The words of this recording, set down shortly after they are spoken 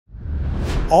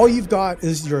All you've got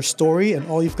is your story and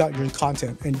all you've got your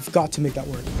content, and you've got to make that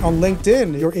work. On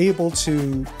LinkedIn, you're able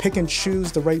to pick and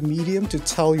choose the right medium to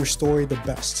tell your story the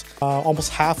best.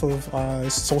 Almost half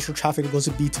of social traffic that goes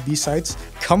to B2B sites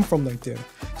come from LinkedIn.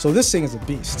 So this thing is a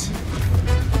beast.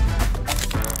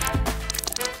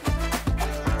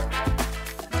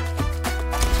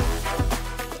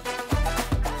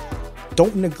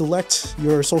 Don't neglect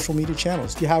your social media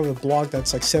channels. If you have a blog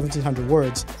that's like 1,700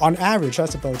 words, on average,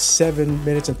 that's about 7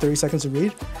 minutes and 30 seconds to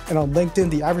read. And on LinkedIn,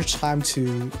 the average time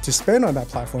to spend on that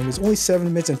platform is only 7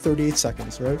 minutes and 38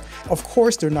 seconds, right? Of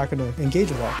course, they're not going to engage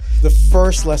with that. The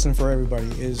first lesson for everybody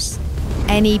is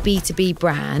any B2B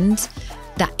brand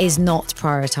that is not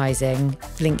prioritizing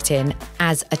LinkedIn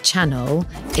as a channel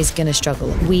is going to struggle.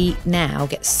 We now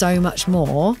get so much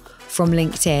more from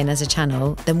LinkedIn as a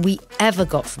channel than we ever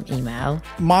got from email.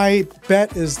 My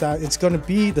bet is that it's going to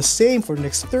be the same for the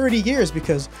next 30 years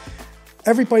because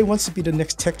everybody wants to be the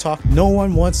next TikTok. No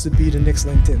one wants to be the next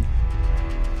LinkedIn.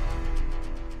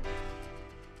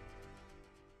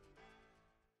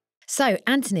 So,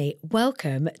 Anthony,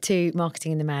 welcome to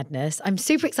Marketing in the Madness. I'm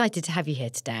super excited to have you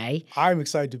here today. I'm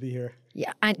excited to be here.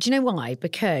 Yeah, and do you know why?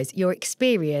 Because your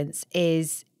experience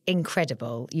is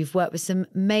incredible. You've worked with some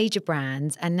major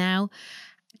brands, and now,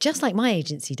 just like my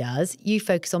agency does, you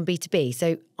focus on B2B.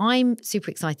 So I'm super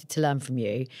excited to learn from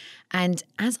you. And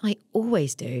as I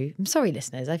always do, I'm sorry,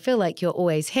 listeners, I feel like you're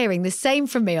always hearing the same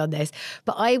from me on this,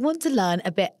 but I want to learn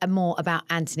a bit more about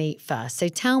Anthony first. So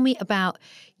tell me about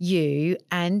you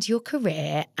and your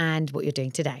career and what you're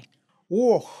doing today.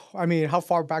 Whoa, I mean, how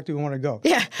far back do we want to go?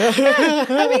 Yeah.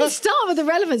 I mean, start with the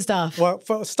relevant stuff. Well,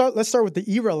 let's start with the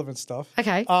irrelevant stuff.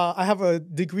 Okay. I have a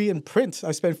degree in print.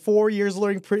 I spent 4 years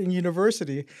learning print in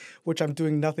university, which I'm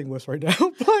doing nothing with right now.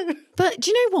 But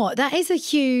do you know what? That is a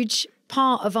huge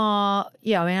part of our,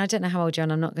 I mean, I don't know how old you are,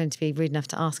 and I'm not going to be rude enough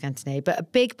to ask Anthony, but a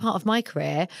big part of my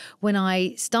career when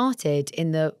I started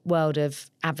in the world of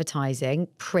advertising,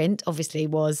 print obviously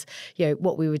was,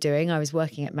 what we were doing. I was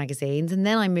working at magazines, and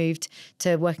then I moved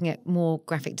to working at more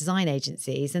graphic design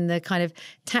agencies, and the kind of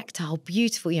tactile,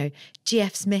 beautiful,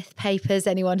 G.F. Smith papers.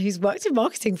 Anyone who's worked in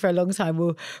marketing for a long time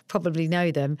will probably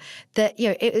know them. That,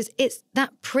 it's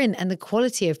that print and the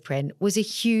quality of print was a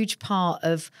huge part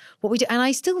of what we do. And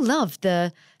I still love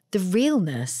the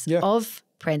realness of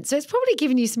print. So it's probably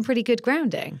given you some pretty good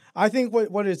grounding. I think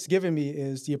what it's given me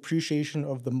is the appreciation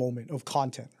of the moment, of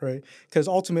content, right? Because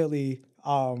ultimately,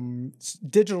 it's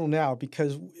digital now,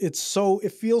 because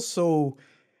it feels so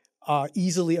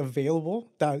easily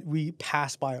available that we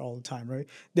pass by it all the time, right?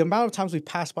 The amount of times we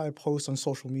pass by a post on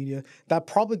social media that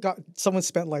probably someone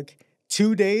spent like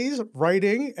 2 days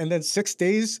writing and then 6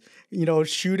 days,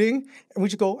 shooting, and we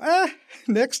just go,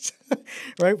 next,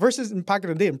 right? Versus back in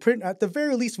the day in print, at the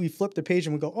very least, we flip the page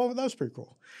and we go, oh, that was pretty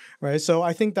cool, right? So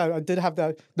I think that I did have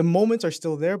that. The moments are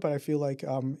still there, but I feel like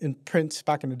in print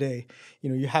back in the day,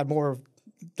 you had more of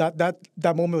that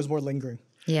moment was more lingering.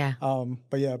 Yeah.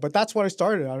 But that's what I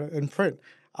started in print.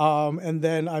 And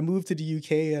then I moved to the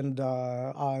UK and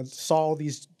saw all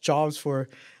these jobs for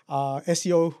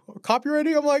SEO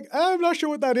copywriting. I'm like, I'm not sure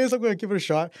what that is. I'm going to give it a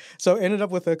shot. So I ended up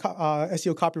with a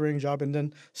SEO copywriting job, and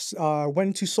then went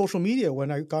into social media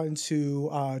when I got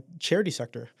into charity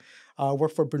sector.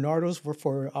 Worked for Bernardo's, worked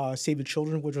for Save the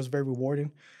Children, which was very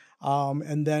rewarding.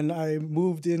 And then I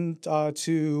moved in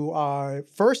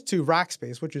first to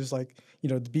Rackspace, which is like,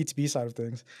 the B2B side of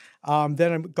things.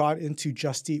 Then I got into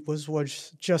Just Eat,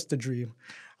 was just a dream.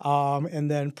 And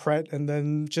then Pret, and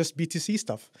then just B2C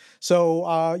stuff. So,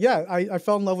 I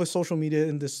fell in love with social media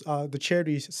in this, the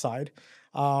charity side.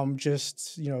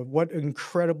 What an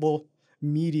incredible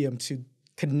medium to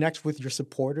connect with your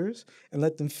supporters and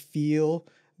let them feel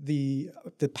the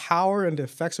power and the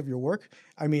effects of your work.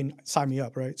 I mean, sign me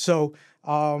up, right? So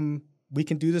we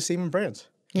can do the same in brands.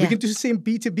 Yeah. We can do the same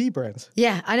B2B brands.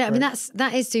 Yeah, I know. Right? I mean,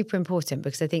 that is super important,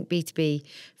 because I think B2B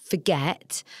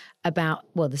forget about,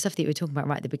 the stuff that you were talking about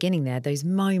right at the beginning there, those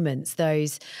moments,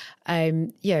 those,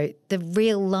 the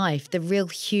real life, the real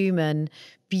human,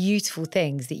 beautiful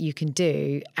things that you can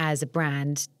do as a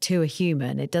brand to a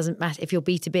human. It doesn't matter if you're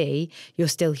B2B, you're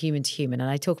still human to human. And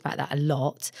I talk about that a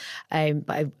lot,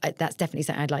 but that's definitely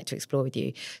something I'd like to explore with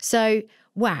you. So,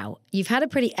 wow, you've had a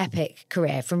pretty epic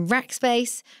career from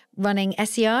Rackspace, running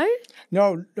SEO?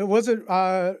 No, it wasn't.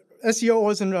 SEO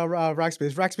wasn't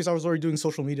Rackspace. Rackspace, I was already doing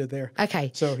social media there.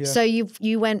 Okay. So, yeah. So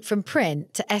you went from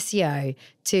print to SEO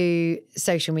to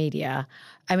social media.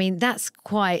 I mean, that's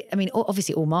quite, I mean,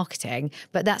 obviously all marketing,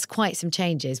 but that's quite some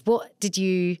changes. What did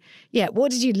you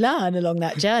learn along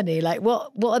that journey? Like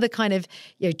what are the kind of,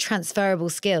 transferable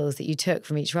skills that you took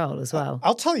from each role as well?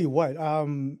 I'll tell you what,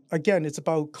 again, it's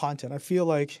about content. I feel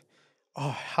like,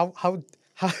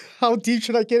 how deep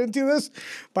should I get into this?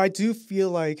 But I do feel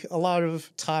like a lot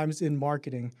of times in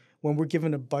marketing, when we're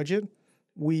given a budget,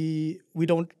 we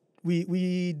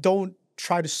don't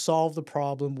try to solve the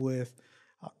problem with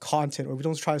content, or we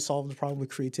don't try to solve the problem with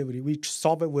creativity. We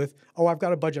solve it with, I've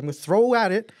got a budget. I'm going to throw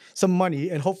at it some money,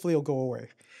 and hopefully it'll go away.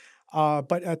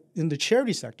 But in the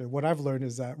charity sector, what I've learned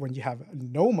is that when you have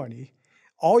no money,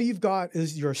 all you've got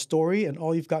is your story, and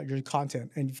all you've got your content,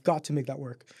 and you've got to make that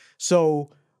work. So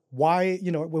why,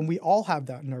 when we all have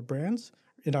that in our brands,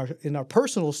 in our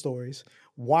personal stories,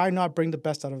 why not bring the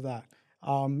best out of that?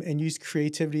 And use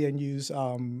creativity and use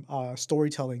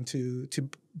storytelling to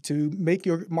make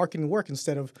your marketing work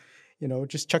instead of,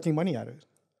 just chucking money at it.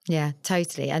 Yeah,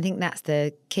 totally. I think that's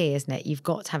the key, isn't it? You've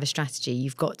got to have a strategy.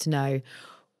 You've got to know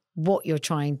what you're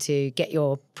trying to get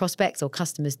your prospects or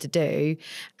customers to do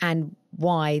and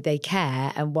why they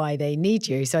care and why they need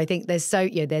you. So I think there's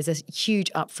a huge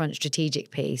upfront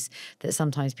strategic piece that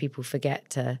sometimes people forget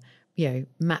to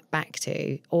map back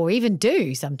to, or even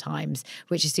do sometimes,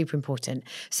 which is super important.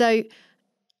 So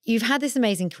you've had this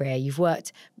amazing career. You've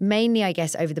worked mainly, I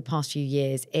guess, over the past few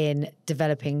years in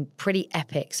developing pretty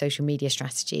epic social media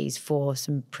strategies for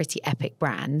some pretty epic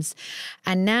brands.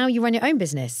 And now you run your own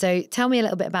business. So tell me a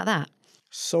little bit about that.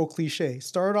 So cliche.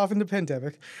 Started off in the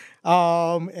pandemic.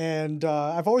 And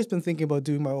I've always been thinking about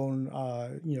doing my own,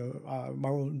 my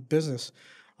own business.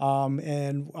 During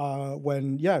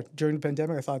the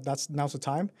pandemic, I thought now's the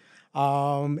time.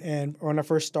 And when I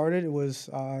first started, it was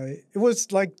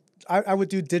like I would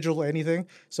do digital anything.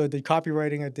 So I did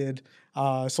copywriting, I did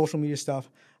social media stuff.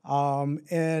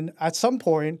 And at some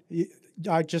point,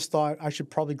 I just thought I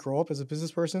should probably grow up as a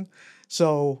business person.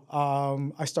 So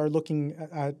I started looking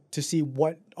to see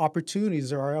what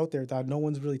opportunities there are out there that no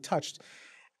one's really touched.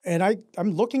 And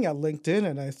I'm looking at LinkedIn,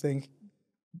 and I think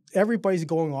everybody's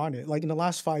going on it. Like in the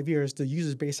last 5 years, the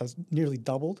user base has nearly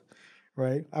doubled,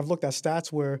 right? I've looked at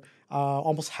stats where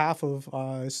almost half of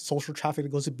social traffic that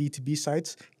goes to B2B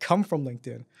sites come from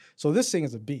LinkedIn. So this thing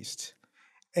is a beast.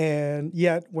 And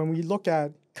yet, when we look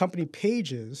at company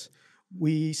pages,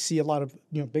 we see a lot of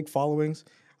big followings,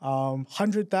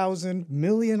 100,000,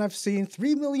 million I've seen,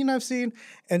 3 million I've seen.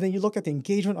 And then you look at the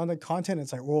engagement on the content,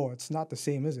 it's like, whoa, it's not the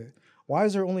same, is it? Why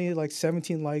is there only like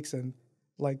 17 likes and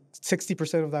like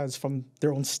 60% of that is from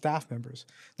their own staff members?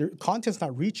 Their content's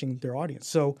not reaching their audience.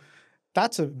 So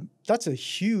that's a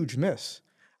huge miss.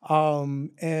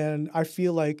 And I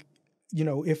feel like,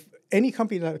 if any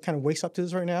company that kind of wakes up to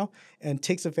this right now and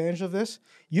takes advantage of this,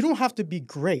 you don't have to be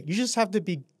great. You just have to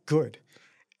be good.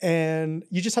 And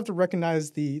you just have to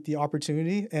recognize the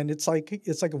opportunity. And it's like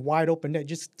a wide open net. You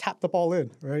just tap the ball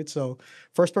in, right? So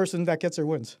first person that gets there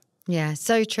wins. Yeah,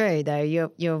 so true though.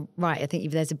 You're right. I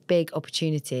think there's a big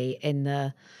opportunity in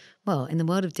the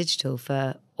world of digital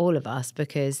for all of us,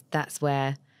 because that's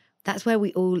where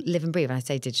we all live and breathe. When I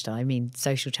say digital, I mean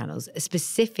social channels,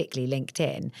 specifically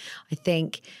LinkedIn. I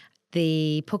think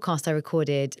the podcast I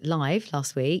recorded live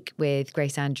last week with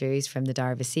Grace Andrews from the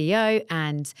Diary of a CEO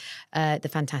and the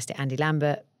fantastic Andy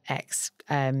Lambert,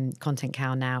 ex-Content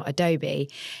Cow, now Adobe,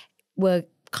 were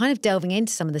kind of delving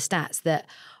into some of the stats that,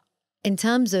 in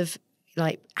terms of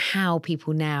like how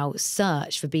people now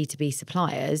search for B2B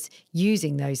suppliers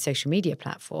using those social media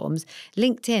platforms,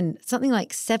 LinkedIn, something like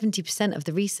 70% of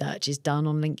the research is done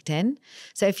on LinkedIn.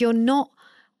 So if you're not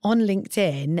on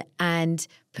LinkedIn and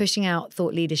pushing out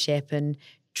thought leadership and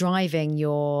driving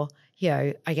your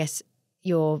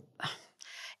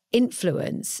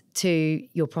influence to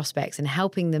your prospects and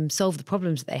helping them solve the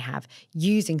problems that they have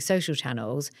using social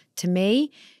channels, to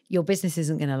me, your business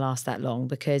isn't going to last that long,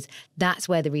 because that's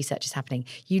where the research is happening.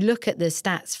 You look at the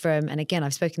stats from, and again,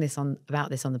 I've spoken about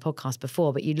this on the podcast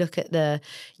before, but you look at the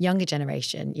younger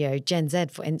generation, Gen Z,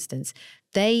 for instance,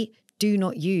 they do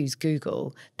not use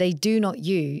Google. They do not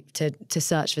use to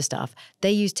search for stuff.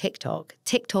 They use TikTok.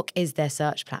 TikTok is their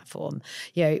search platform.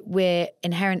 We're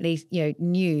inherently,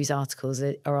 news articles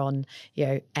are on,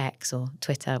 X or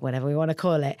Twitter, whatever we want to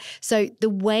call it. So the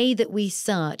way that we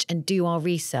search and do our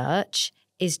research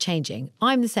is changing.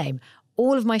 I'm the same.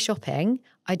 All of my shopping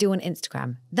I do on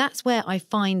Instagram. That's where I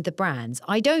find the brands.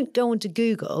 I don't go onto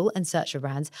Google and search for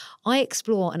brands. I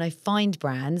explore and I find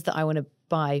brands that I want to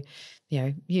buy,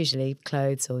 usually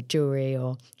clothes or jewelry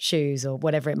or shoes or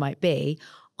whatever it might be,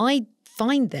 I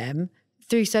find them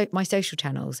through my social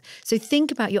channels. So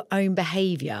think about your own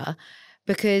behavior,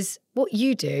 because what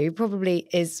you do probably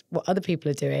is what other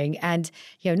people are doing. And,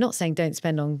 not saying don't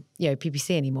spend on,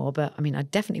 PPC anymore, but I mean, I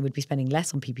definitely would be spending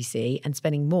less on PPC and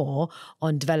spending more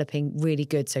on developing really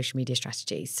good social media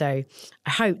strategies. So I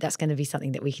hope that's going to be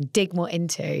something that we can dig more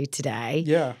into today.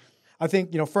 Yeah. I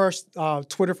think, first,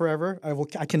 Twitter forever.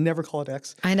 I can never call it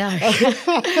X. I know.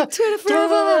 Twitter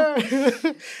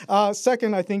forever.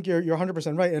 Second, I think you're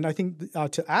 100% right. And I think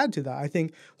to add to that, I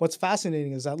think what's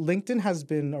fascinating is that LinkedIn has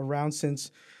been around since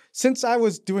I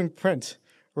was doing print,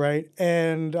 right?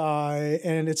 And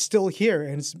it's still here.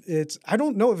 And it's I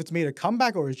don't know if it's made a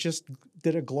comeback or it just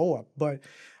did a glow up, but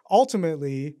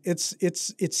ultimately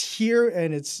it's here,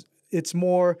 and it's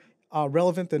more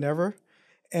relevant than ever.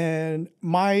 And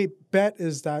my bet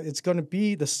is that it's going to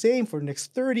be the same for the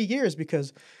next 30 years,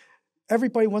 because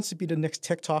everybody wants to be the next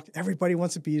TikTok. Everybody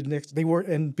wants to be the next.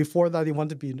 And before that, they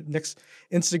wanted to be the next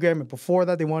Instagram. And before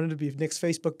that, they wanted to be the next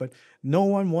Facebook. But no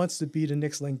one wants to be the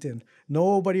next LinkedIn.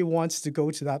 Nobody wants to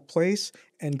go to that place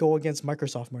and go against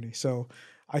Microsoft money. So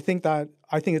I think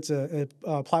it's a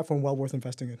platform well worth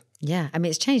investing in. Yeah, I mean,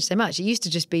 it's changed so much. It used to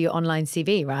just be your online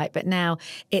CV, right? But now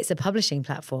it's a publishing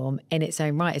platform in its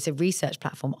own right. It's a research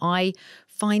platform. I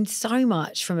find so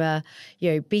much from a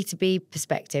B2B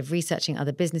perspective, researching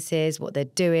other businesses, what they're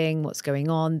doing, what's going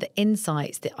on, the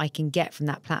insights that I can get from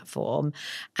that platform,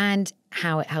 and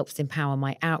how it helps empower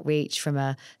my outreach from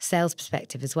a sales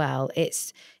perspective as well.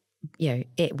 It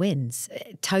wins.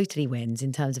 It totally wins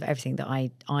in terms of everything that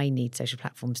I need social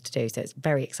platforms to do. So it's a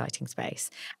very exciting space.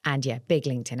 And big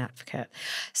LinkedIn advocate.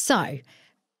 So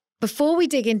before we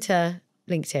dig into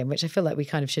LinkedIn, which I feel like we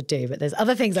kind of should do, but there's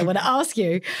other things I want to ask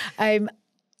you.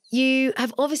 You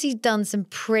have obviously done some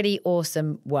pretty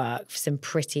awesome work for some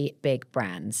pretty big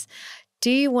brands.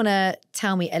 Do you want to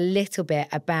tell me a little bit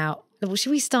about, well,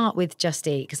 should we start with Just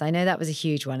Eat? Because I know that was a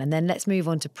huge one. And then let's move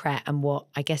on to Pret and what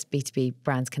I guess B2B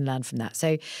brands can learn from that.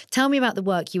 So tell me about the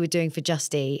work you were doing for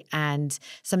Just Eat and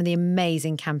some of the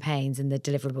amazing campaigns and the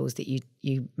deliverables that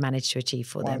you managed to achieve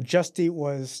for them. Just Eat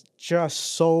was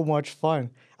just so much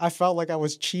fun. I felt like I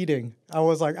was cheating. I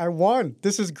was like, I won.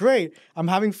 This is great. I'm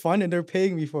having fun and they're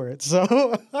paying me for it.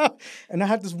 So, and I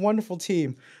had this wonderful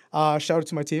team. Shout out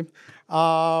to my team.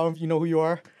 You know who you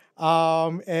are.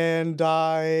 And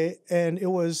it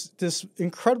was this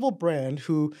incredible brand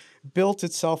who built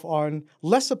itself on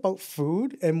less about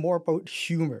food and more about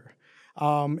humor.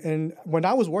 And when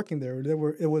I was working there,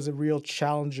 it was a real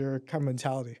challenger kind of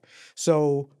mentality.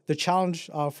 So the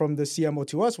challenge from the CMO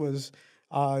to us was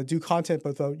do content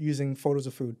without using photos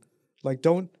of food. Like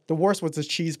the worst was the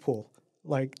cheese pool.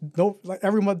 Like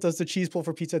everyone does the cheese pull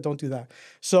for pizza. Don't do that.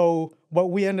 So what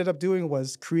we ended up doing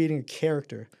was creating a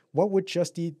character. What would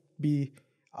Just Eat be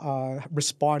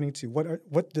responding to?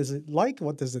 What does it like?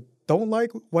 What does it don't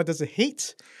like? What does it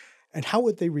hate? And how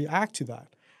would they react to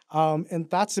that? And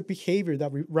that's the behavior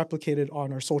that we replicated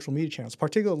on our social media channels,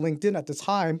 particularly LinkedIn at the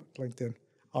time. LinkedIn.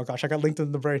 Oh gosh, I got LinkedIn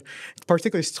in the brain.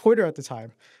 Particularly Twitter at the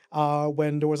time,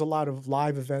 when there was a lot of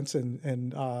live events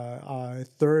and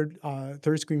third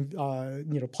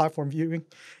screen platform viewing,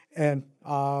 and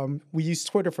we used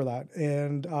Twitter for that.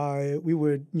 And we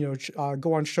would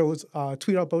go on shows,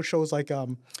 tweet out about shows like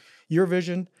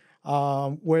Eurovision,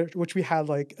 which we had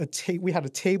like we had a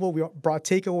table. We brought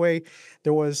takeaway.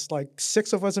 There was like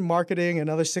 6 of us in marketing,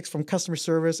 another 6 from customer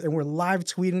service, and we're live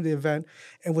tweeting the event.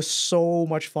 It was so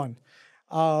much fun.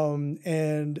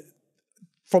 And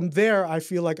from there, I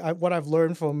feel like what I've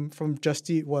learned from Just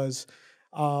Eat was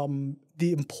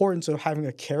the importance of having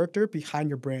a character behind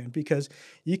your brand, because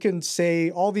you can say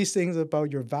all these things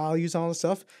about your values and all this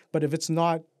stuff, but if it's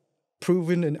not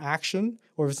proven in action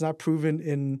or if it's not proven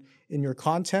in your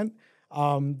content,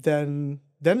 then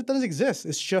it doesn't exist.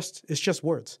 It's just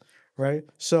words, right?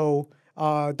 So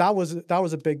that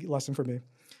was a big lesson for me.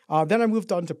 Then I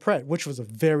moved on to Pret, which was a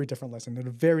very different lesson and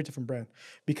a very different brand.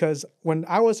 Because when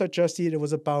I was at Just Eat, it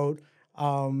was about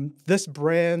this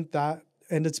brand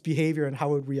and its behavior and how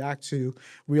it would react to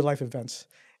real life events.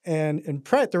 And in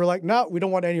Pret, they were like, no, we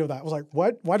don't want any of that. I was like,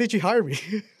 what? Why did you hire me?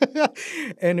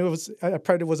 And at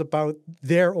Pret, it was about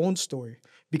their own story,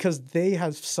 because they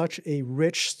have such a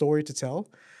rich story to tell.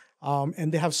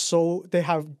 And they're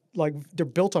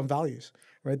built on values.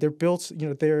 Right, they're built.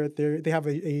 They have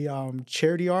a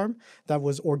charity arm that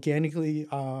was organically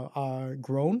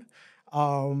grown,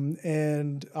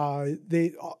 and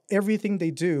everything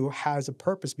they do has a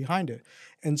purpose behind it,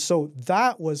 and so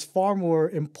that was far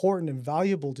more important and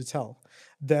valuable to tell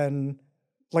than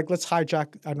like let's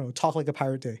hijack Talk Like a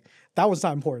Pirate Day. That was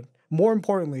not important. More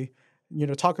importantly,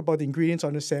 talk about the ingredients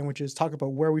on the sandwiches, talk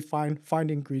about where we find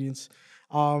ingredients.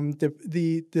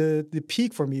 The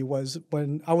peak for me was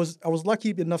when I was lucky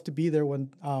enough to be there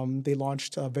when they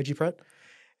launched Veggie Pret,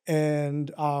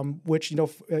 and which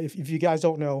if you guys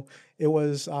don't know, it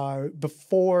was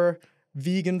before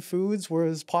vegan foods were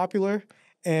as popular,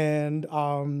 and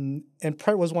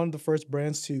Pret was one of the first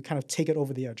brands to kind of take it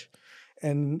over the edge,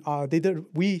 and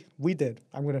we did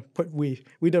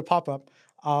a pop up,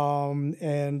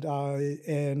 and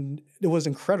it was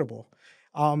incredible.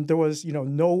 There was,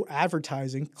 no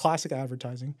advertising, classic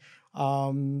advertising.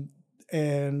 And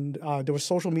there was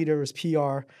social media, there was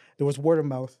PR, there was word of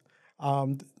mouth.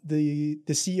 The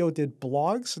CEO did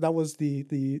blogs. So that was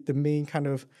the main kind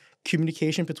of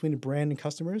communication between the brand and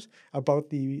customers about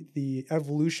the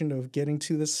evolution of getting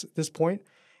to this point.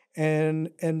 And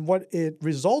what it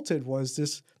resulted was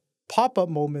this pop-up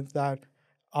moment that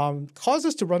caused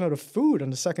us to run out of food on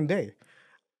the second day.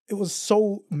 It was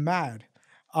so mad.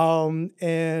 And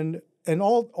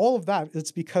all of that,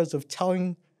 it's because of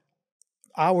telling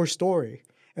our story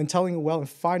and telling it well and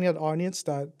finding an audience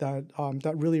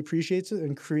that really appreciates it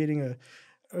and creating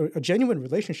a genuine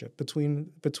relationship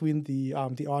between the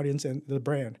audience and the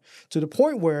brand, to the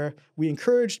point where we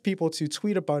encouraged people to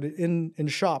tweet about it in the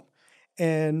shop,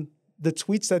 and the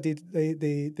tweets that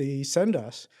they send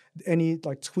us, any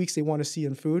like tweaks they want to see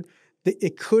in food,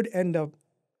 it could end up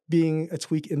being a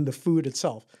tweak in the food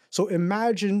itself. So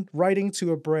imagine writing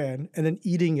to a brand and then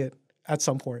eating it at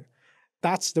some point.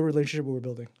 That's the relationship we were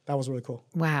building. That was really cool.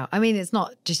 Wow. I mean, it's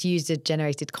not just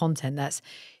user-generated content, that's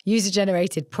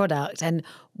user-generated product. And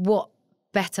what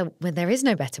better, when there is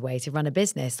no better way to run a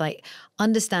business, like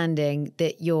understanding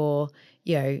that you're,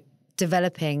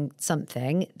 developing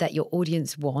something that your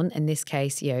audience want, in this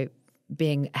case,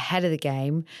 being ahead of the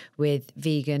game with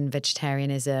vegan,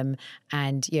 vegetarianism,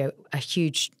 and, a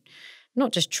huge,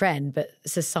 not just trend, but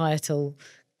societal,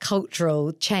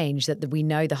 cultural change that we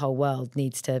know the whole world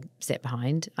needs to sit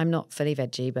behind. I'm not fully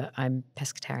veggie, but I'm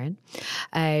pescatarian.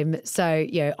 So,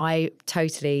 I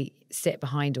totally sit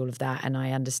behind all of that, and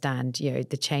I understand,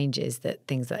 the changes that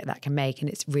things like that can make, and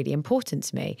it's really important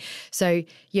to me. So,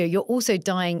 you're also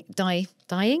dying?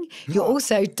 You're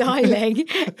also dialing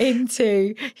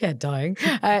into,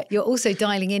 you're also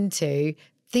dialing into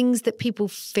things that people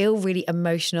feel really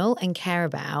emotional and care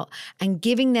about, and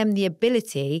giving them the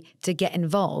ability to get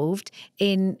involved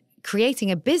in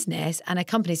creating a business and a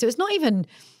company. So it's not even,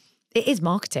 it is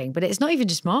marketing, but it's not even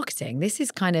just marketing. This is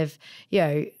kind of,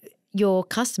 your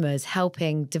customers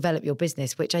helping develop your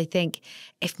business, which I think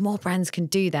if more brands can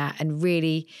do that and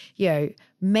really,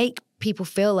 make people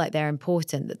feel like they're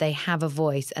important, that they have a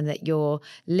voice, and that you're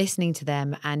listening to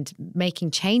them and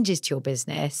making changes to your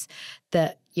business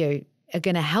that, are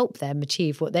going to help them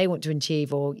achieve what they want to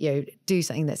achieve, or, do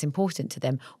something that's important to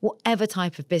them. Whatever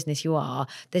type of business you are,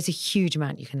 there's a huge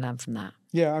amount you can learn from that.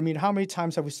 Yeah, I mean, how many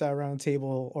times have we sat around a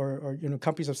table, or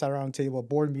companies have sat around a table, a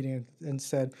board meeting, and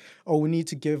said, "Oh, we need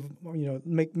to give,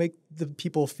 make the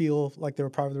people feel like they're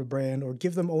a part of the brand, or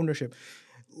give them ownership."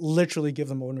 Literally give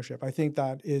them ownership. I think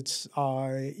that it's,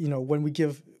 when we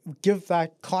give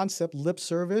that concept lip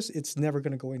service, it's never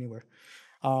going to go anywhere.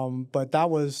 But that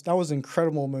was an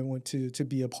incredible moment to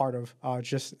be a part of,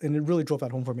 and it really drove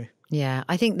that home for me. Yeah,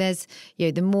 I think there's,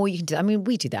 the more you can do, I mean,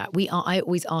 we do that. I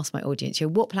always ask my audience,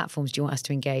 what platforms do you want us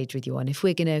to engage with you on? If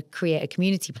we're going to create a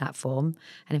community platform,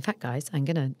 and in fact, guys, I'm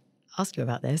going to ask you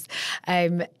about this.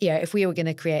 If we were going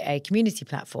to create a community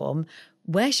platform,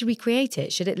 where should we create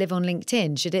it? Should it live on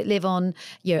LinkedIn? Should it live on,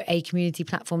 a community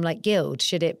platform like Guild?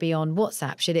 Should it be on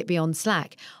WhatsApp? Should it be on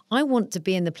Slack? I want to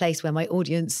be in the place where my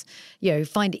audience,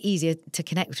 find it easier to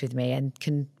connect with me and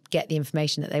can get the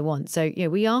information that they want. So,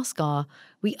 we ask our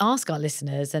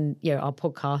listeners and, our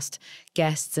podcast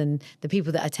guests and the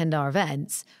people that attend our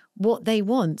events what they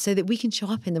want, so that we can show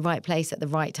up in the right place at the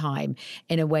right time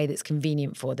in a way that's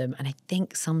convenient for them. And I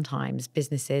think sometimes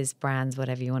businesses, brands,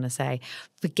 whatever you want to say,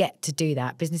 forget to do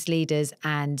that. Business leaders,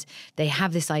 and they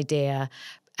have this idea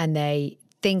and they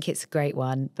think it's a great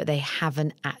one, but they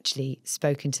haven't actually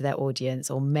spoken to their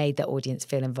audience or made their audience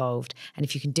feel involved. And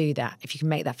if you can do that, if you can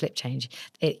make that flip change,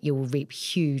 you will reap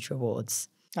huge rewards.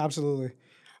 Absolutely.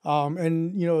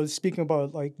 And, speaking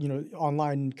about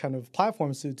online kind of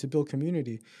platforms to build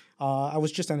community, I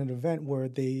was just at an event where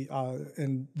they,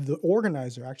 and the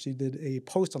organizer actually did a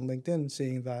post on LinkedIn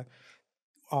saying that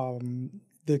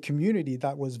the community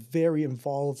that was very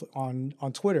involved on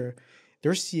Twitter,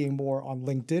 they're seeing more on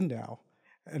LinkedIn now.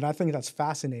 And I think that's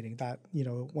fascinating that,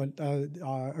 when,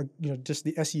 just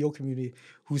the SEO community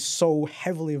who's so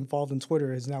heavily involved in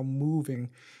Twitter is now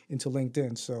moving into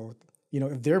LinkedIn. So,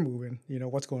 if they're moving,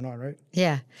 what's going on, right?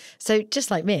 Yeah. So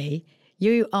just like me,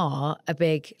 you are a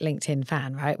big LinkedIn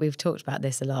fan, right? We've talked about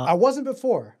this a lot. I wasn't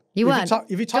before. You weren't?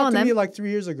 If you talked to me like 3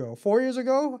 years ago, 4 years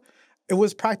ago, it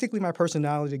was practically my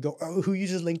personality to go, oh, who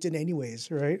uses LinkedIn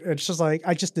anyways, right? It's just like,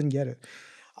 I just didn't get it.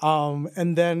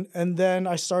 And then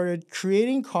I started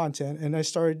creating content, and I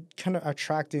started kind of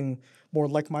attracting more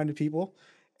like-minded people.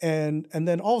 And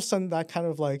then all of a sudden that kind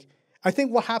of like, I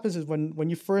think what happens is when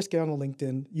you first get on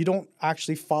LinkedIn, you don't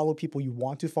actually follow people you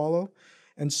want to follow.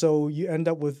 And so you end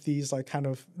up with these like kind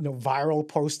of, viral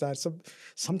posts that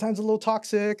sometimes a little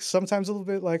toxic, sometimes a little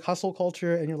bit like hustle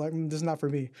culture. And you're like, this is not for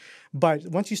me. But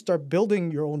once you start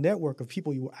building your own network of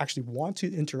people you actually want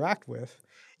to interact with,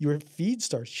 your feed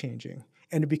starts changing.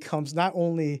 And it becomes not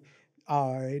only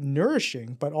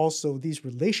nourishing, but also these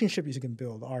relationships you can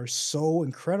build are so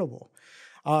incredible.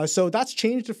 So that's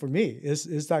changed it for me,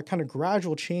 is that kind of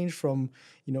gradual change from,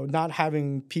 not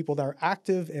having people that are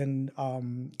active and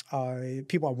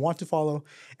people I want to follow.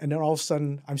 And then all of a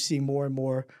sudden I'm seeing more and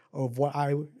more of what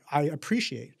I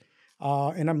appreciate.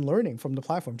 And I'm learning from the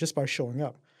platform just by showing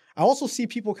up. I also see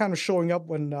people kind of showing up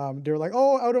when they're like,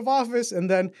 oh, out of office. And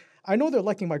then I know they're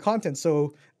liking my content.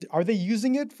 So are they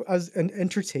using it as an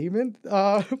entertainment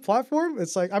platform?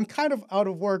 It's like, I'm kind of out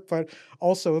of work, but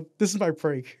also this is my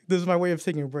break. This is my way of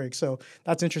taking a break. So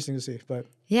that's interesting to see. But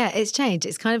yeah, it's changed.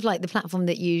 It's kind of like the platform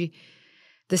the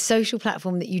social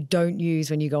platform that you don't use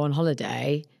when you go on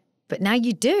holiday, but now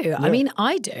you do. Yeah. I mean,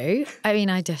 I do. I mean,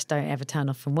 I just don't ever turn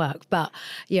off from work. But,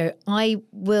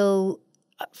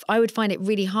 I would find it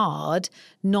really hard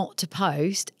not to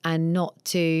post and not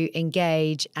to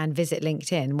engage and visit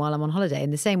LinkedIn while I'm on holiday. In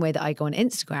the same way that I go on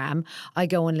Instagram, I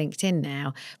go on LinkedIn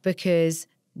now because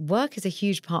work is a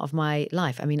huge part of my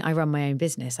life. I mean, I run my own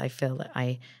business. I feel that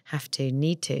I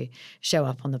need to show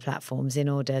up on the platforms in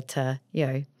order to,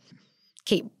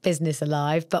 keep business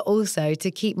alive, but also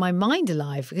to keep my mind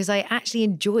alive because I actually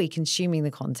enjoy consuming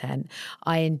the content.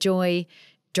 I enjoy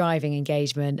driving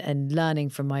engagement and learning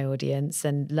from my audience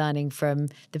and learning from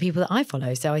the people that I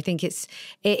follow. So I think it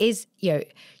is,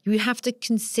 you have to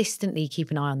consistently keep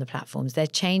an eye on the platforms. They're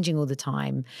changing all the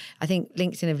time. I think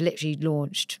LinkedIn have literally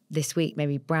launched this week,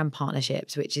 maybe brand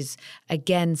partnerships, which is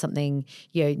again, something,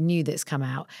 new that's come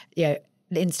out.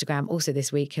 Instagram also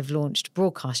this week have launched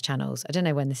broadcast channels. I don't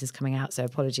know when this is coming out, so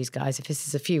apologies, guys, if this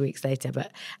is a few weeks later.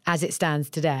 But as it stands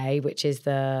today, which is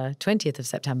the 20th of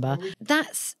September,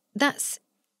 that's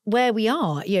where we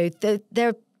are.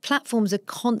 Their platforms are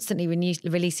constantly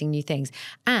releasing new things,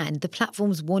 and the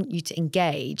platforms want you to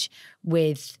engage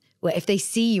with. Well, if they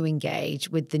see you engage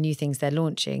with the new things they're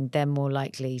launching, they're more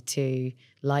likely to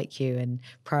like you and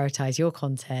prioritize your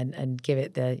content and give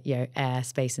it the air,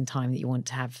 space, and time that you want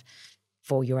to have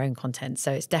for your own content.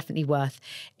 So it's definitely worth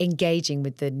engaging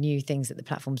with the new things that the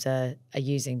platforms are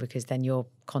using, because then your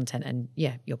content and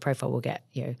your profile will get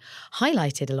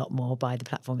highlighted a lot more by the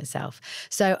platform itself.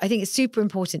 So I think it's super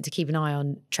important to keep an eye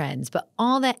on trends. But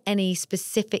are there any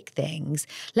specific things?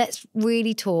 Let's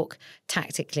really talk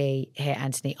tactically here,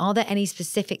 Anthony. Are there any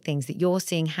specific things that you're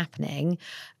seeing happening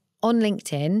on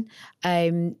LinkedIn?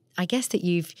 I guess that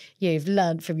you've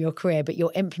learned from your career, but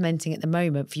you're implementing at the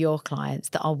moment for your clients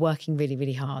that are working really,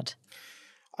 really hard.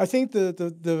 I think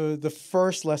the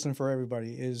first lesson for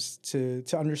everybody is to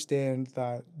understand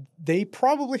that they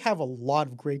probably have a lot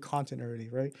of great content already,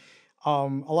 right? A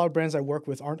lot of brands I work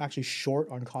with aren't actually short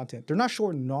on content. They're not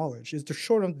short in knowledge. They're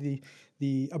short on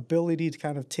the ability to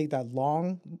kind of take that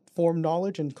long form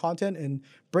knowledge and content and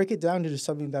break it down into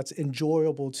something that's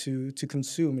enjoyable to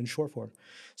consume in short form.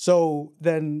 So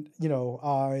then,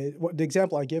 the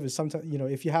example I give is sometimes,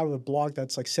 if you have a blog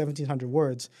that's like 1,700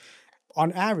 words,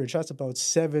 on average, that's about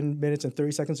 7 minutes and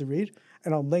 30 seconds to read.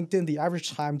 And on LinkedIn, the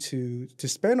average time to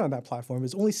spend on that platform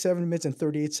is only 7 minutes and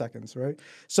 38 seconds, right?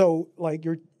 So like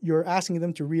you're asking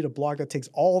them to read a blog that takes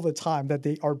all the time that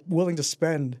they are willing to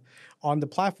spend on the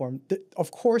platform.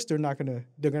 Of course, they're gonna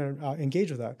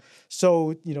engage with that.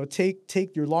 So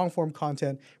take your long form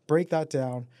content, break it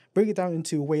down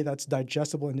into a way that's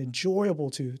digestible and enjoyable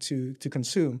to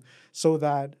consume, so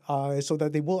that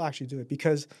they will actually do it.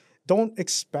 Because don't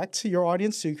expect your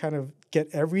audience to kind of get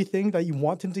everything that you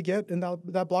want them to get in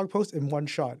that blog post in one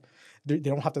shot. They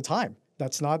don't have the time.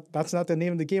 That's not the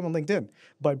name of the game on LinkedIn.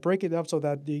 But break it up so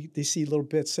that they see little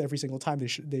bits every single time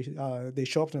they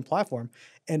show up on the platform.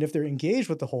 And if they're engaged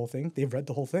with the whole thing, they've read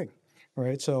the whole thing,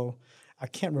 right? So I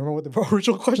can't remember what the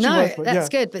original question was. No, that's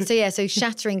good. But so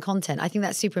shattering content, I think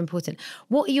that's super important.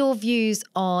 What are your views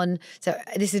on, so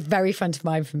this is very front of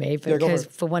mind for me, because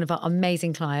for one of our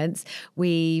amazing clients,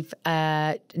 we've,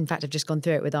 in fact, I've just gone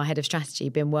through it with our head of strategy,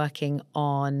 been working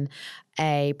on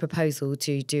a proposal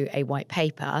to do a white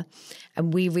paper,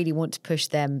 and we really want to push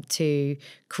them to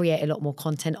create a lot more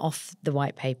content off the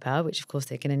white paper, which of course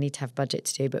they're going to need to have budget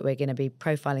to do, but we're going to be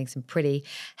profiling some pretty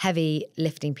heavy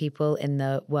lifting people in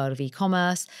the world of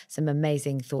e-commerce, some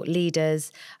amazing thought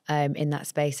leaders in that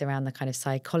space around the kind of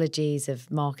psychologies of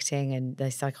marketing and the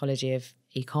psychology of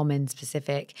e-com in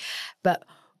specific. But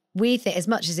we think, as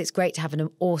much as it's great to have an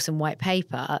awesome white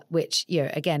paper, which,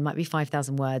 again, might be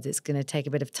 5,000 words, it's going to take a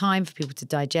bit of time for people to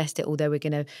digest it, although we're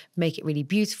going to make it really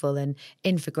beautiful and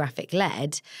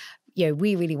infographic-led.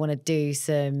 We really want to do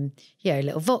some,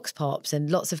 little vox pops and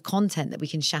lots of content that we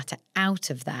can shatter out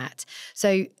of that.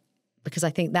 So, because I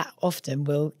think that often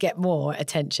will get more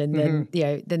attention than,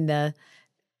 than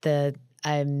the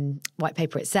white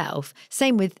paper itself.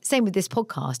 Same with this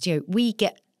podcast. We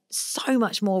get so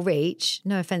much more reach.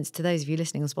 No offense to those of you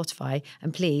listening on Spotify,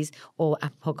 and please, or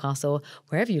Apple Podcasts, or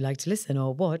wherever you like to listen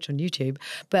or watch on YouTube.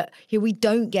 But we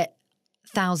don't get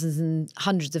thousands and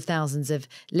hundreds of thousands of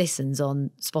listens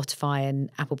on Spotify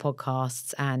and Apple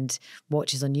Podcasts and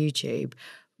watches on YouTube.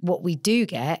 What we do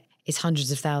get is hundreds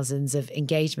of thousands of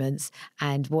engagements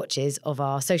and watches of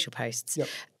our social posts. Yep.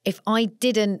 If I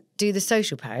didn't do the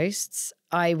social posts,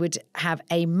 I would have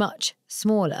a much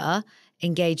smaller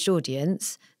engaged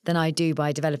audience than I do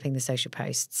by developing the social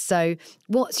posts. So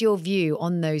what's your view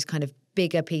on those kind of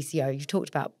bigger PCO? You've talked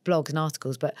about blogs and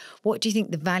articles, but what do you think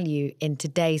the value in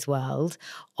today's world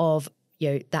of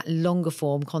that longer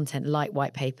form content like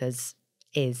white papers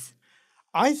is?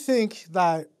 I think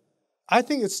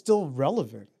it's still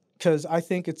relevant, because I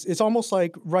think it's almost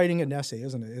like writing an essay,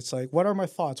 isn't it? It's like, what are my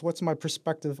thoughts? What's my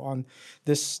perspective on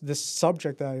this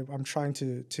subject that I'm trying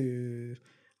to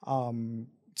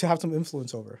have some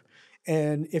influence over?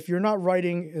 And if you're not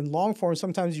writing in long form,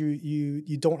 sometimes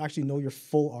you don't actually know your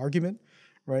full argument,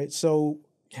 right? So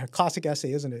classic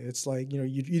essay, isn't it? It's like,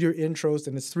 you do your intros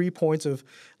and it's 3 points of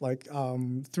like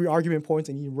 3 argument points,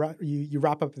 and you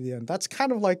wrap up at the end. That's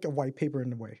kind of like a white paper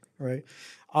in a way, right?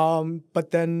 But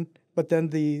then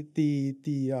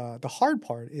the hard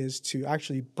part is to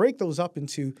actually break those up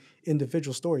into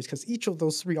individual stories, because each of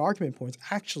those 3 argument points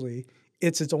actually,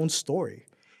 it's its own story.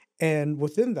 And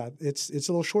within that, it's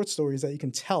little short stories that you can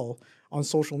tell on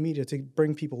social media to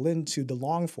bring people into the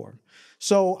long form.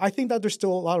 So I think that there's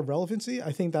still a lot of relevancy.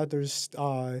 I think that there's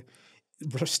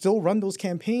still run those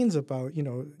campaigns about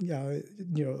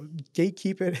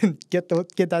gatekeep it and get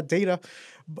that data,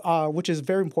 which is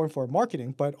very important for our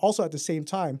marketing. But also at the same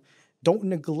time, don't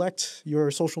neglect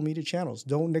your social media channels.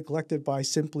 Don't neglect it by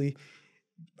simply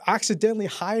accidentally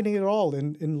hiding it all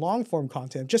in long form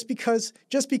content just because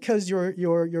your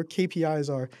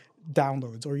KPIs are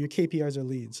downloads or your KPIs are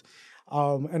leads.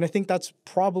 And I think that's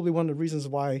probably one of the reasons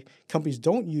why companies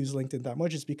don't use LinkedIn that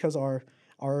much, is because our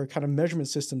kind of measurement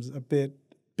system's a bit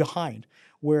behind.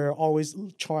 We're always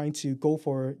trying to go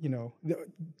for,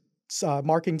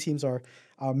 marketing teams are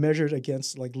measured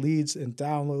against like leads and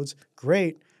downloads.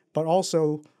 Great. But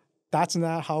also that's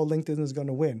not how LinkedIn is going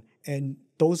to win. And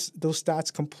those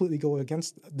stats completely go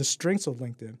against the strengths of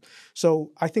LinkedIn.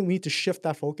 So I think we need to shift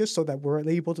that focus so that we're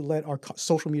able to let our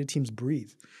social media teams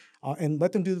breathe and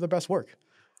let them do the best work.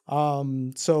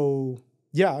 So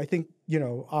yeah, I think,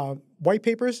 white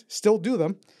papers, still do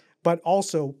them, but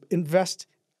also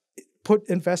put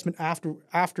investment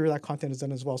after that content is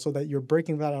done as well, so that you're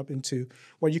breaking that up into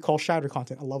what you call shadow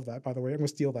content. I love that, by the way. I'm going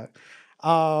to steal that.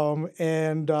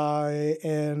 And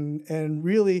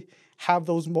really have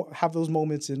those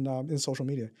moments in social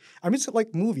media. I mean, it's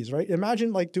like movies, right?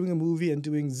 Imagine like doing a movie and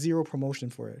doing zero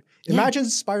promotion for it. Yeah. Imagine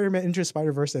Spider-Man Into the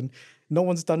Spider-Verse and no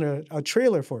one's done a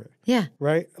trailer for it. Yeah.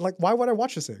 Right? Like, why would I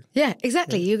watch this thing? Yeah,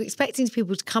 exactly. Right. You're expecting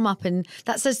people to come up, and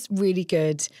that's a really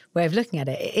good way of looking at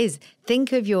it. It is.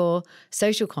 Think of your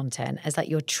social content as like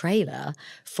your trailer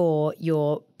for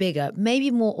your bigger, maybe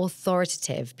more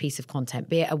authoritative piece of content,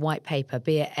 be it a white paper,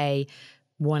 be it a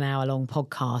 1 hour long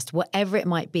podcast, whatever it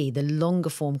might be, the longer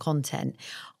form content.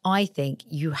 I think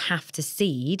you have to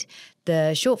seed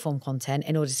the short form content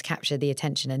in order to capture the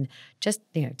attention. And just,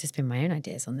 to spin my own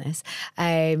ideas on this.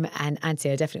 And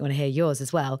Anthony, I definitely want to hear yours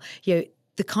as well.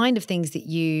 The kind of things that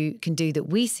you can do that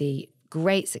we see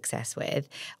great success with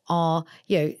are,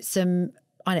 some,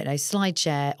 slide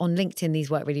share on LinkedIn.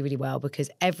 These work really, really well because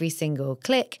every single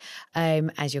click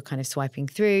as you're kind of swiping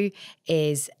through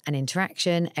is an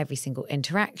interaction. Every single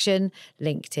interaction,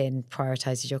 LinkedIn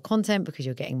prioritizes your content because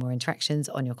you're getting more interactions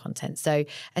on your content. So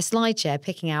a slide share,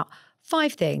 picking out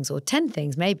 5 things or 10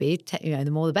 things, maybe,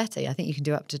 the more the better. I think you can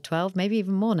do up to 12, maybe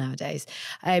even more nowadays.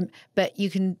 But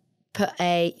you can put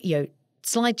a,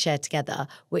 slide share together,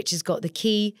 which has got the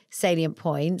key salient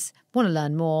points. Want to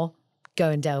learn more? go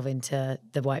and delve into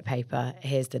the white paper.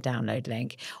 Here's the download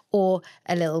link. Or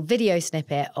a little video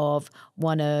snippet of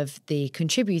one of the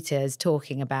contributors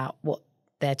talking about what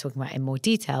they're talking about in more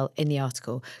detail in the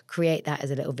article. Create that as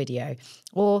a little video.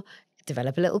 Or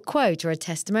develop a little quote or a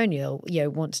testimonial.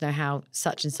 Want to know how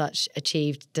such and such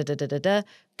achieved da-da-da-da-da.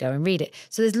 Go and read it.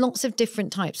 So there's lots of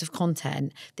different types of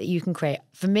content that you can create.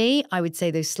 For me, I would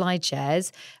say those slide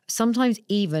shares sometimes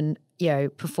even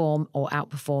perform or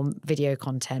outperform video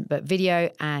content, but video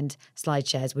and slide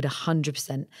shares would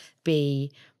 100%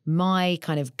 be my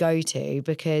kind of go-to,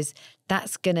 because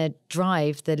that's going to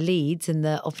drive the leads and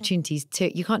the opportunities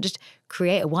to, you can't just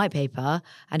create a white paper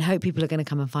and hope people are going to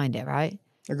come and find it, right?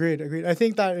 Agreed. I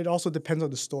think that it also depends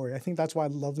on the story. I think that's why I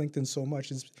love LinkedIn so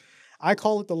much. I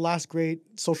call it the last great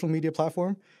social media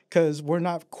platform, because we're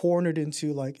not cornered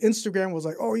into like Instagram was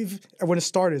like, when it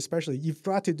started especially, you've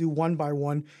got to do one by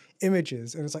one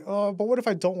images. And it's like, but what if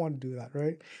I don't want to do that,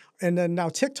 right? And then now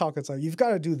TikTok, it's like, you've got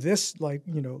to do this like,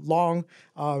 long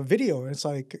video. And it's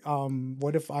like,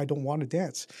 what if I don't want to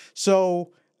dance?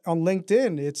 So on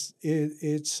LinkedIn, it's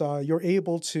you're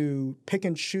able to pick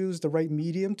and choose the right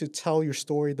medium to tell your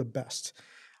story the best.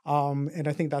 And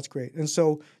I think that's great. And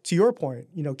so to your point,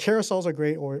 carousels are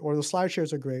great, or the slide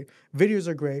shares are great, videos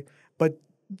are great, but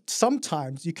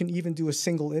sometimes you can even do a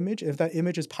single image. If that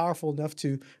image is powerful enough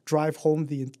to drive home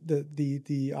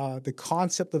the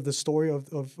concept of the story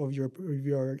of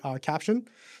your caption,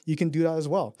 you can do that as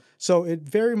well. So it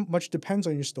very much depends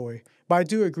on your story. But I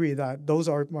do agree that those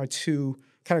are my two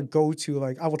kind of go to,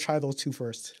 like, I will try those two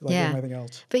first, like anything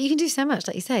else. But you can do so much,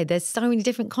 like you say, there's so many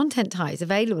different content types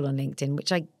available on LinkedIn,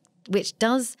 which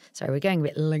does, sorry, we're going a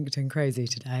bit LinkedIn crazy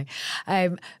today,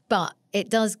 but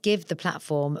it does give the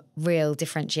platform real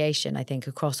differentiation, I think,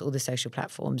 across all the social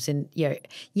platforms. And,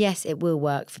 yes, it will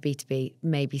work for B2B,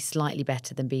 maybe slightly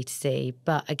better than B2C.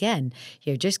 But again,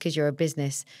 just because you're a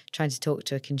business trying to talk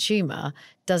to a consumer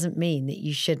doesn't mean that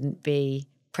you shouldn't be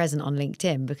present on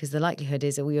LinkedIn, because the likelihood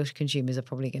is that all your consumers are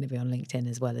probably going to be on LinkedIn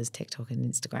as well as TikTok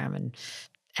and Instagram and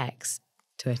X,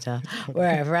 Twitter,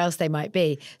 wherever else they might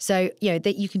be. So,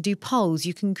 that you can do polls,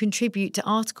 you can contribute to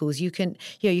articles, you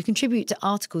contribute to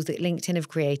articles that LinkedIn have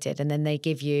created, and then they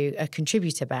give you a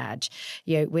contributor badge,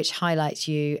 which highlights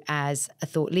you as a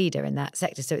thought leader in that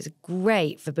sector. So it's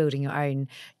great for building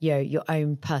your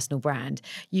own personal brand.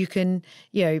 You can,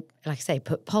 like I say,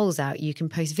 put polls out, you can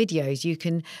post videos, you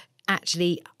can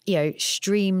actually,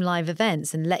 stream live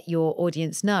events and let your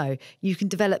audience know. You can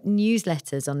develop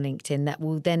newsletters on LinkedIn that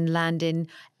will then land in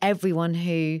everyone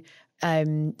who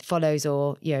follows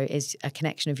or, is a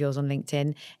connection of yours on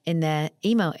LinkedIn in their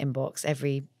email inbox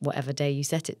every whatever day you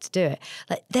set it to do it.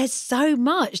 Like, there's so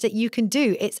much that you can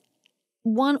do. It's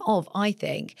one of, I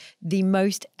think, the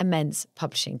most immense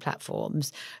publishing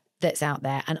platforms that's out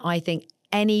there. And I think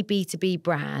any B2B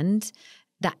brand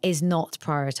that is not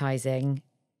prioritizing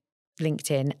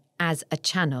LinkedIn as a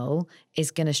channel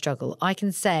is going to struggle. I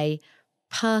can say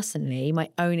personally, my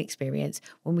own experience,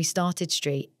 when we started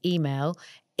Street, email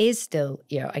is still,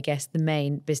 I guess, the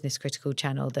main business critical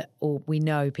channel that we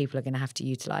know people are going to have to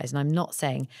utilize. And I'm not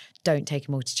saying don't take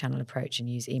a multi-channel approach and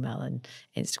use email and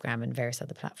Instagram and various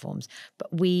other platforms.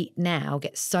 But we now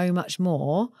get so much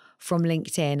more from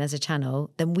LinkedIn as a channel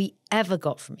than we ever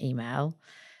got from email.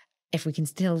 If we can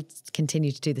still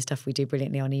continue to do the stuff we do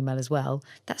brilliantly on email as well,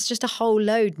 that's just a whole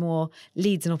load more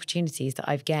leads and opportunities that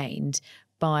I've gained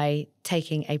by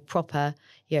taking a proper,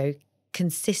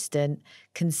 consistent,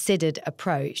 considered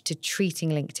approach to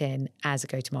treating LinkedIn as a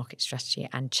go-to-market strategy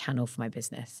and channel for my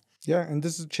business. Yeah, and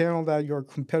this is a channel that your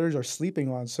competitors are sleeping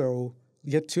on, so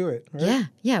get to it, right?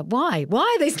 Yeah. Why? Why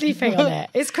are they sleeping on it?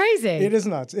 It's crazy. It is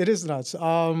nuts.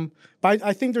 But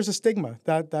I think there's a stigma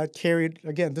that carried,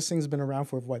 again, this thing's been around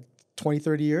for 20,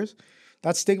 30 years.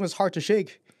 That stigma is hard to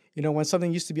shake. When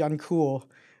something used to be uncool,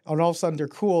 and all of a sudden they're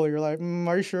cool, you're like,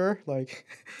 are you sure?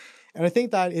 And I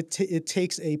think that it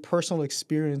takes a personal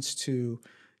experience to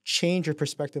change your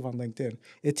perspective on LinkedIn.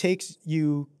 It takes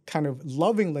you kind of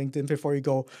loving LinkedIn before you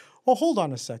go, well, hold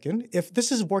on a second. If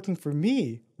this is working for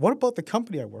me, what about the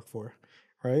company I work for,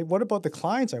 right? What about the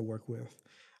clients I work with?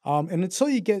 And until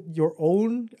you get your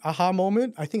own aha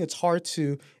moment, I think it's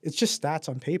just stats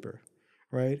on paper,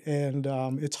 right? And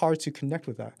it's hard to connect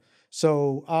with that.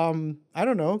 So I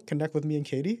don't know, connect with me and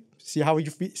Katie, see how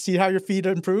your feed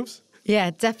improves.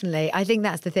 Yeah, definitely. I think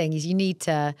that's the thing is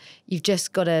you've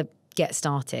just got to get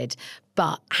started.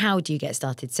 But how do you get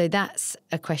started? So that's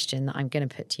a question that I'm going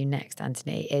to put to you next,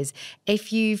 Anthony, is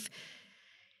if you've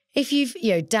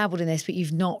dabbled in this, but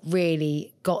you've not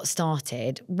really got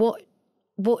started, what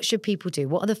what should people do?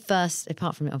 What are the first,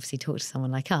 apart from obviously talk to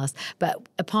someone like us, but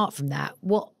apart from that,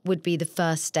 what would be the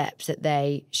first steps that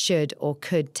they should or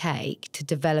could take to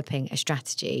developing a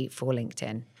strategy for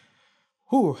LinkedIn?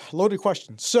 Ooh, loaded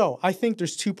question. So I think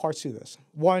there's two parts to this.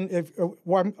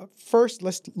 First,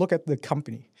 let's look at the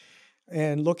company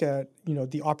and look at,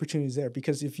 the opportunities there.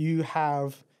 Because if you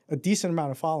have a decent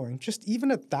amount of following, just even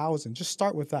 1,000, just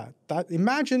start with that.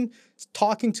 Imagine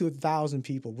talking to 1,000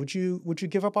 people. Would you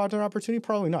give up on an opportunity?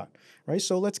 Probably not, right?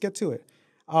 So let's get to it.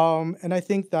 And I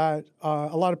think that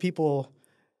a lot of people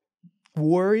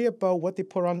worry about what they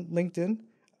put on LinkedIn,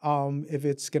 if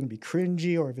it's going to be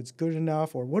cringy or if it's good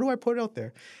enough, or what do I put out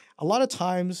there? A lot of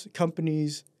times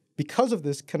companies, because of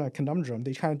this kind of conundrum,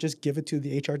 they kind of just give it to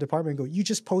the HR department and go, you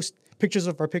just post pictures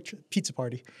of our pizza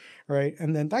party, right?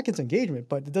 And then that gets engagement,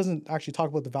 but it doesn't actually talk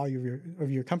about the value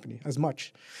of your company as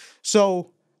much. So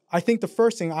I think the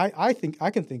first thing I think I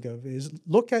can think of is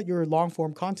look at your long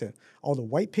form content. All the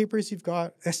white papers you've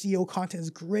got, SEO content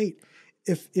is great.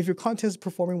 If your content is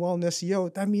performing well in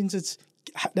SEO, that means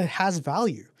that has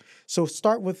value. So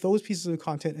start with those pieces of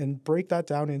content and break that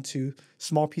down into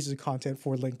small pieces of content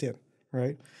for LinkedIn,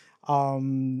 right?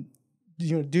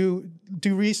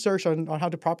 Do research on how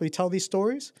to properly tell these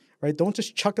stories, right? Don't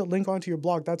just chuck a link onto your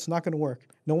blog. That's not going to work.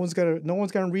 No one's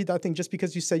gonna read that thing just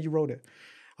because you said you wrote it.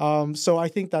 So I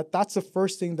think that's the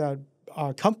first thing that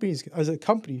companies as a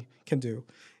company can do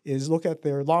is look at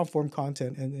their long form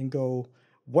content and go,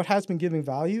 what has been giving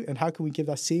value and how can we give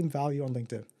that same value on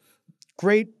LinkedIn?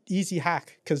 Great, easy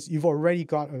hack because you've already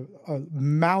got a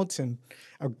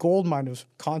gold mine of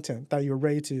content that you're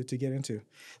ready to get into.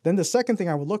 Then the second thing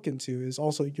I would look into is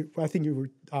also, I think you were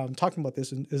talking about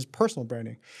this, is personal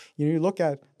branding. You look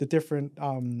at the different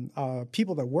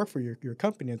people that work for your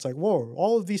company. It's like, whoa,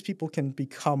 all of these people can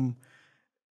become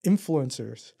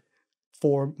influencers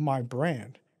for my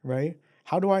brand, right?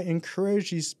 How do I encourage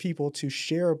these people to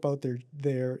share about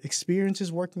their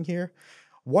experiences working here?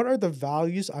 What are the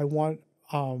values I want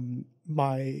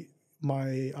my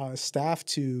staff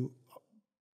to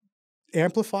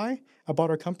amplify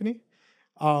about our company?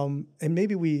 And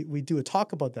maybe we do a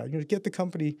talk about that. Get the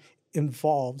company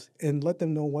involved and let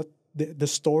them know what the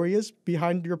story is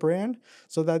behind your brand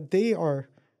so that they are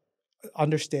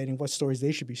understanding what stories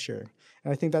they should be sharing.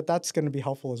 And I think that's going to be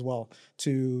helpful as well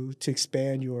to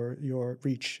expand your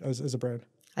reach as a brand.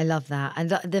 I love that. And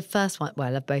the first one, well,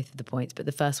 I love both of the points, but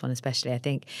the first one especially, I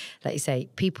think, like you say,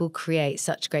 people create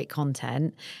such great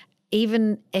content,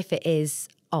 even if it is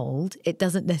old, it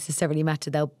doesn't necessarily matter.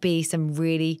 There'll be some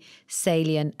really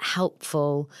salient,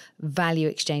 helpful value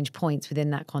exchange points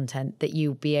within that content that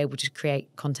you'll be able to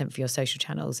create content for your social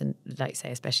channels and, like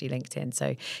say, especially LinkedIn.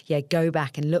 So yeah, go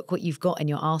back and look what you've got in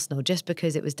your arsenal. Just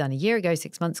because it was done a year ago,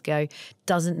 6 months ago,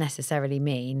 doesn't necessarily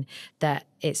mean that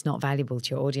it's not valuable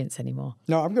to your audience anymore.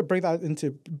 No, I'm going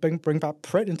to bring back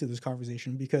Pret into this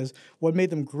conversation because what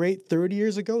made them great 30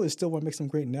 years ago is still what makes them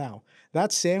great now.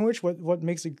 That sandwich, what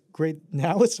makes it great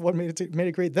now is what made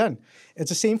it great then. It's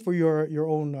the same for your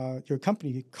own your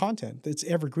company content. It's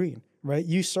evergreen, right?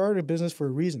 You started a business for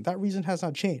a reason. That reason has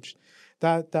not changed.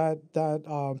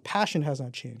 That passion has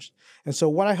not changed. And so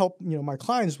what I help my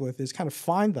clients with is kind of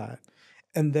find that,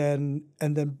 and then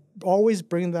always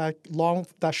bring that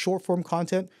short form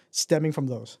content stemming from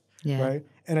those, right?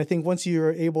 And I think once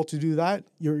you're able to do that,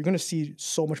 you're going to see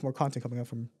so much more content coming out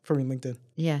from LinkedIn.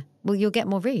 Yeah. Well, you'll get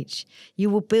more reach. You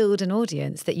will build an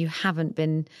audience that you haven't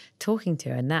been talking to.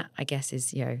 And that, I guess,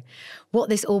 is, what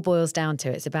this all boils down to.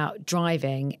 It's about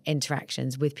driving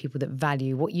interactions with people that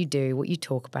value what you do, what you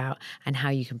talk about, and how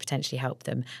you can potentially help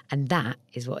them. And that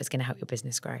is what is going to help your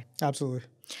business grow. Absolutely.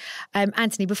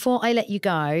 Anthony, before I let you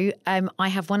go, I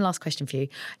have one last question for you.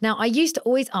 Now, I used to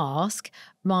always ask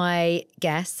my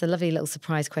guests a lovely little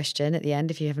surprise question at the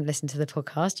end. If you haven't listened to the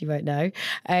podcast, you won't know.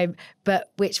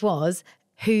 But which was,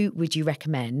 who would you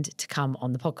recommend to come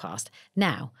on the podcast?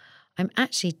 Now, I'm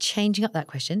actually changing up that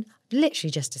question. I've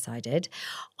literally just decided.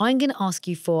 I'm going to ask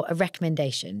you for a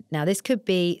recommendation. Now, this could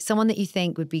be someone that you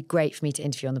think would be great for me to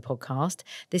interview on the podcast.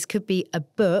 This could be a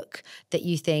book that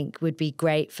you think would be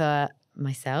great for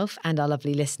myself and our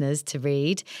lovely listeners to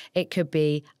read. It could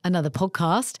be another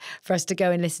podcast for us to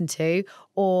go and listen to,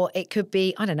 or it could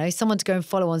be, I don't know, someone to go and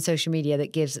follow on social media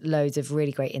that gives loads of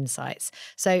really great insights.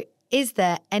 So is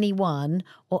there anyone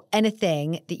or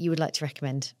anything that you would like to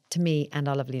recommend to me and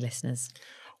our lovely listeners?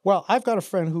 Well, I've got a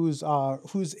friend who's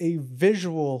a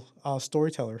visual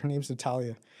storyteller. Her name's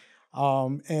Natalia.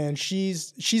 And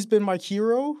she's been my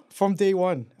hero from day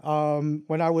one.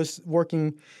 When I was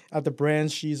working at the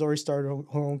brands, she's already started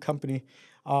her own company.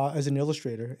 as an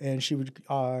illustrator, and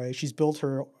she's built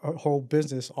her whole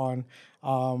business on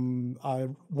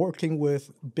working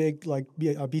with big like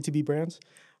B2B brands,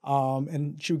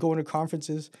 and she would go into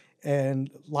conferences and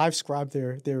live scribe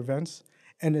their events.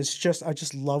 And I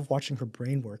just love watching her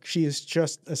brain work. She is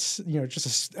just just an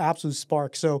absolute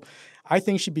spark. So I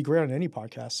think she'd be great on any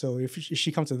podcast. So if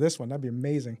she comes to this one, that'd be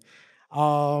amazing.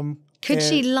 Could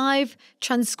she live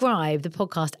transcribe the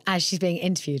podcast as she's being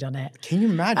interviewed on it? Can you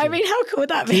imagine? I mean, how cool would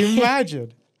that be? Can you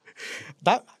imagine?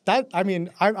 I mean,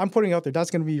 I'm putting it out there.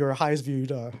 That's going to be your highest viewed.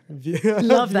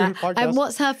 Love that. And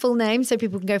what's her full name so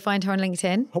people can go find her on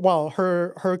LinkedIn? Well,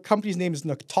 her company's name is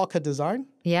Natalia Design.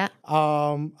 Yeah.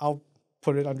 I'll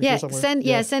put it under here somewhere. Send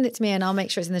it to me and I'll make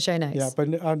sure it's in the show notes. Yeah, but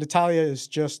Natalia is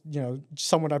just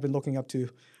someone I've been looking up to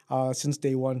since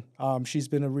day one. She's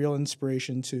been a real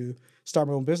inspiration to start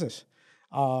my own business,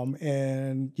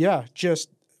 and yeah, just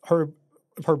her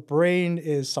brain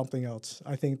is something else.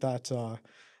 I think that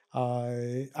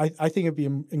I think it'd be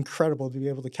incredible to be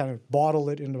able to kind of bottle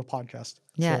it into a podcast.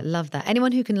 Yeah, love that.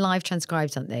 Anyone who can live transcribe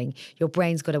something, your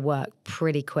brain's got to work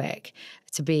pretty quick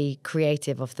to be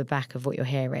creative off the back of what you're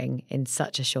hearing in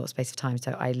such a short space of time.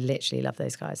 So I literally love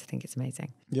those guys. I think it's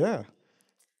amazing. Yeah.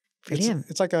 Brilliant.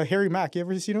 It's like a Harry Mack. You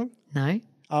ever seen him? No.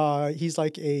 He's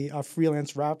like a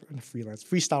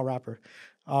freestyle rapper.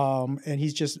 And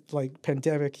he's just like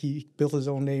pandemic. He built his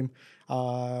own name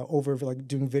over like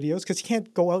doing videos because he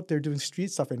can't go out there doing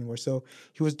street stuff anymore. So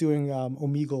he was doing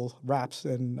Omegle raps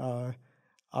and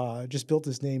just built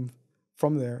his name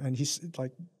from there. And he's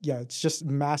like, it's just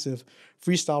massive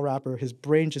freestyle rapper. His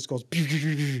brain just goes.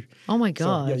 Oh my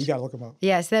God. So, yeah, you got to look him up.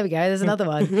 Yes, there we go. There's another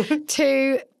one.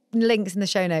 2 links in the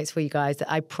show notes for you guys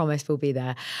that I promise will be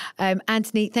there.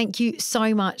 Anthony, thank you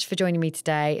so much for joining me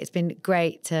today. It's been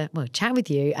great to chat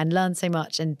with you and learn so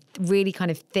much and really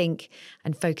kind of think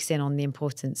and focus in on the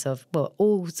importance of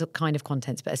all kind of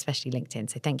contents, but especially LinkedIn.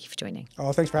 So thank you for joining.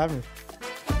 Oh, thanks for having me.